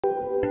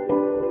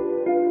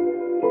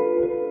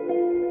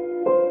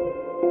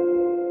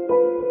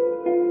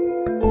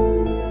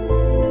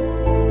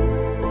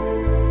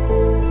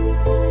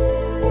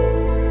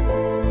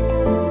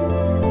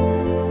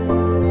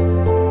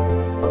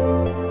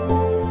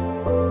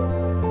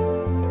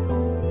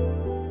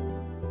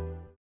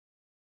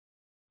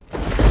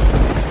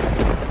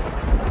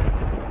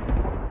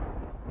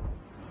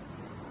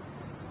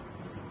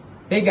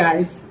Hey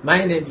guys,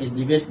 my name is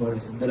Dhivyessh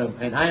A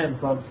and I am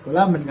from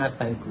Sekolah Menengah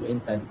Sains Teluk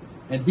Intan,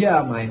 and here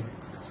are my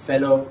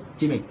fellow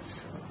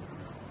teammates.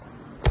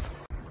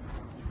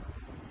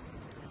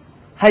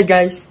 Hi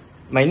guys,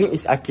 my name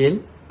is Aqil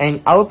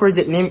and our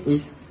project name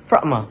is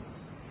Fragma.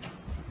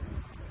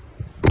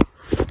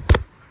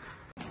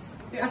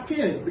 Hey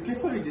Aqil, be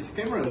careful with this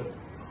camera.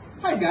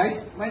 Hi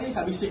guys, my name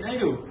is Abhishek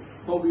Naidu.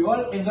 Hope you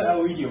all enjoy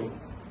our video.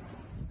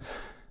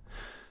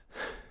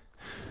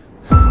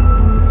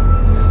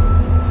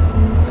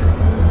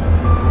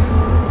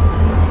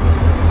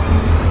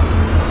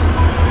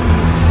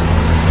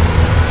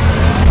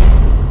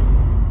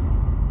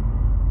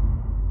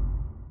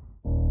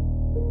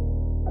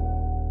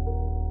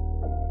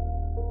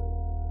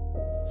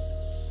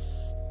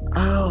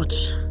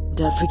 Ouch,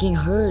 that freaking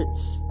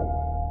hurts.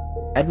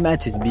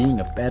 Admit is being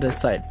a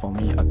parasite for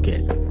me,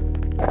 Aqil.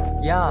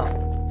 Yeah,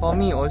 for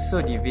me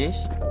also,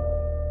 Dhivyessh.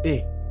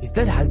 Hey, is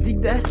that Haziq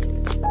there?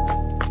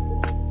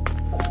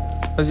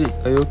 Haziq,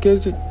 are you okay,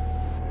 Haziq?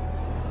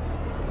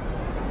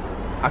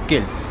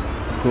 Aqil,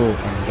 go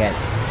and get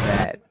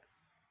that.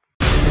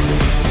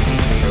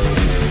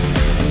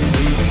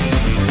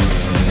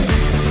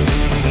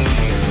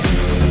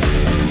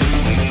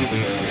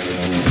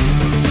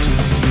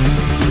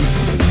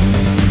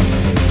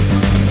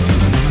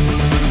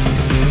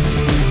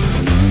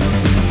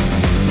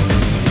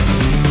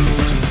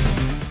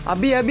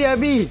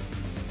 Abi!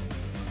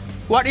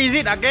 What is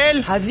it,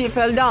 Aqil? Haziq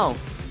fell down.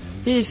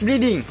 He is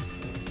bleeding.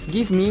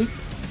 Give me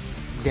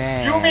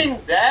that. You mean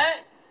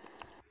that?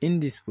 In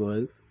this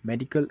world,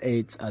 medical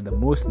aids are the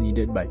most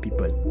needed by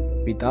people.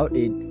 Without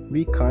it,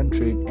 we can't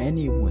treat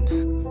any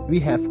wounds. We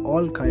have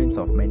all kinds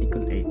of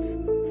medical aids,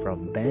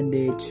 from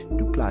bandage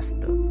to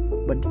plaster.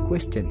 But the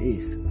question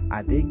is,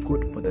 are they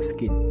good for the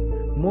skin?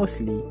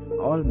 Mostly,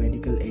 all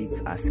medical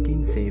aids are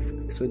skin safe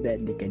so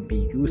that they can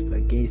be used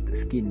against the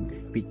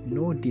skin with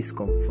no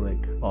discomfort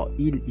or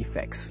ill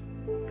effects.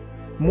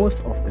 Most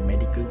of the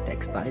medical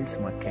textiles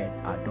market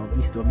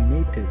is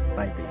dominated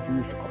by the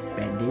use of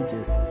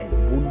bandages and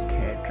wound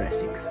care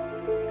dressings.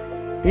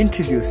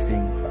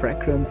 Introducing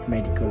Fragrance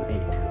Medical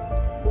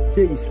Aid.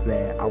 Here is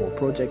where our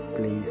project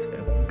plays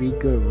a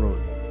bigger role.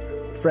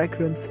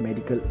 Fragrance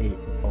Medical Aid,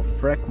 or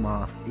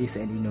Fragma, is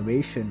an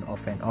innovation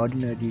of an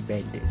ordinary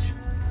bandage.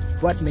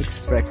 What makes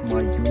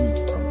Fragma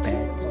unique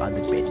compared to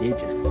other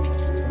bandages?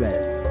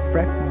 Well,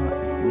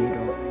 Fragma is made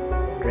of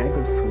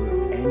dragon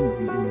fruit and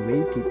we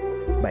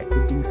innovated by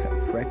putting some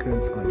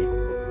fragrance on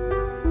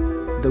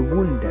it. The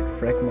wound that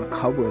Fragma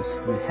covers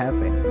will have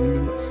an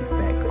healing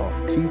effect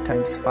of 3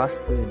 times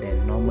faster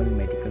than normal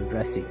medical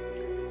dressing,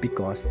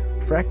 because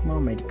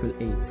Fragma medical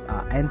aids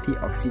are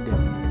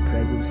antioxidant with the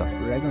presence of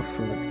dragon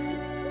fruit.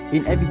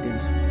 In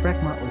evidence,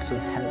 Fragma also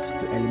helps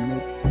to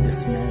eliminate the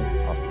smell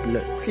of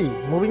blood. Okay,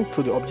 moving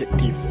to the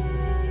objective.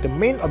 The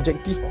main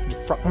objective of the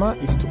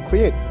Fragma is to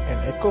create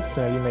an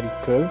eco-friendly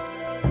medical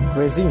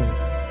resin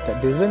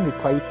that doesn't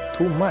require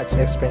too much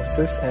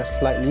expenses and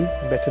slightly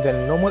better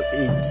than normal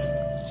aids.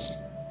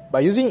 By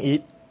using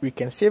it, we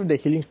can save the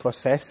healing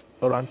process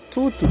around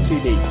 2 to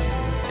 3 days.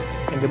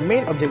 And the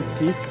main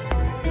objective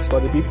is for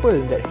the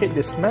people that hate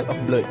the smell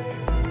of blood.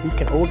 We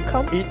can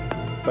overcome it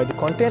by the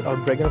content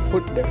of dragon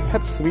fruit that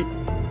helps with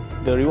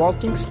the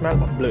revolting smell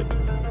of blood.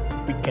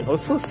 We can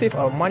also save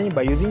our money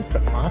by using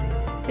Fragma.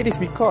 It is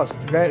because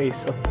there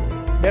is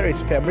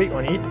fabric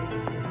on it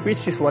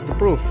which is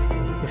waterproof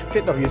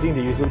instead of using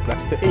the usual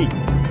plaster aid.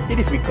 It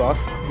is because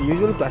the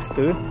usual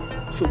plaster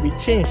should be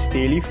changed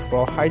daily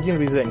for hygiene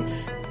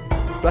reasons.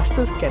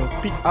 Plasters can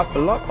pick up a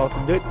lot of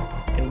dirt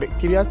and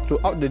bacteria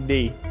throughout the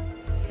day,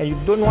 and you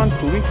don't want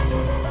to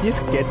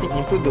risk getting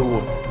into the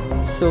wound.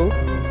 So,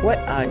 what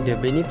are the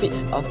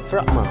benefits of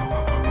Fragma?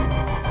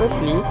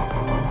 Firstly,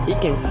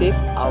 it can save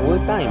our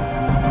time.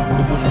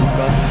 It is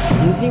because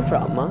using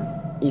Fragma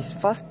is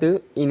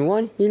faster in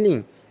one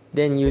healing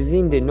than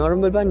using the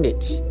normal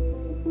bandage.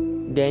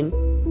 Then,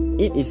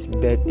 it is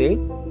better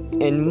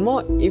and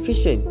more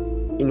efficient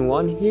in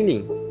one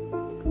healing.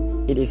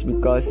 It is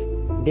because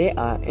there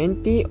are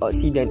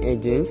antioxidant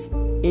agents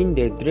in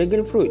the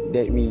dragon fruit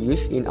that we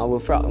use in our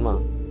Fragma.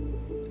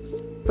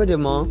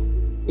 Furthermore,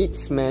 it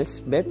smells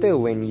better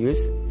when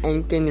used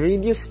and can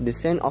reduce the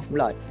scent of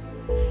blood.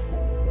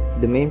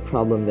 The main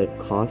problem that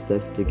caused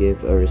us to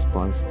give a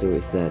response to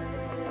is that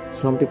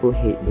some people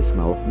hate the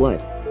smell of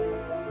blood.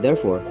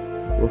 Therefore,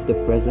 with the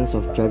presence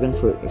of dragon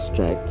fruit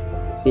extract,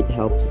 it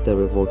helps the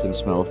revolting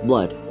smell of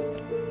blood.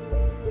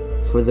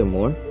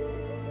 Furthermore,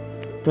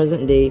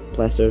 present-day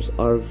plasters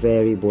are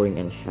very boring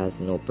and has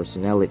no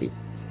personality.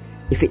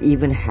 If it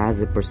even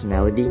has a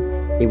personality,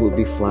 it would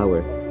be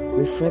flour.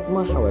 With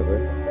Fragma,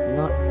 however,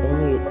 not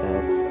only it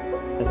acts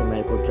as a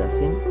medical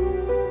dressing,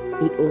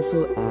 it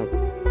also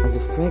acts as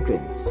a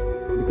fragrance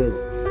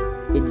because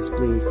it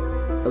displays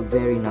a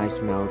very nice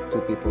smell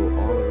to people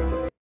all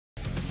around.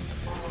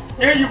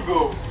 Here you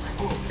go.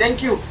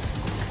 Thank you.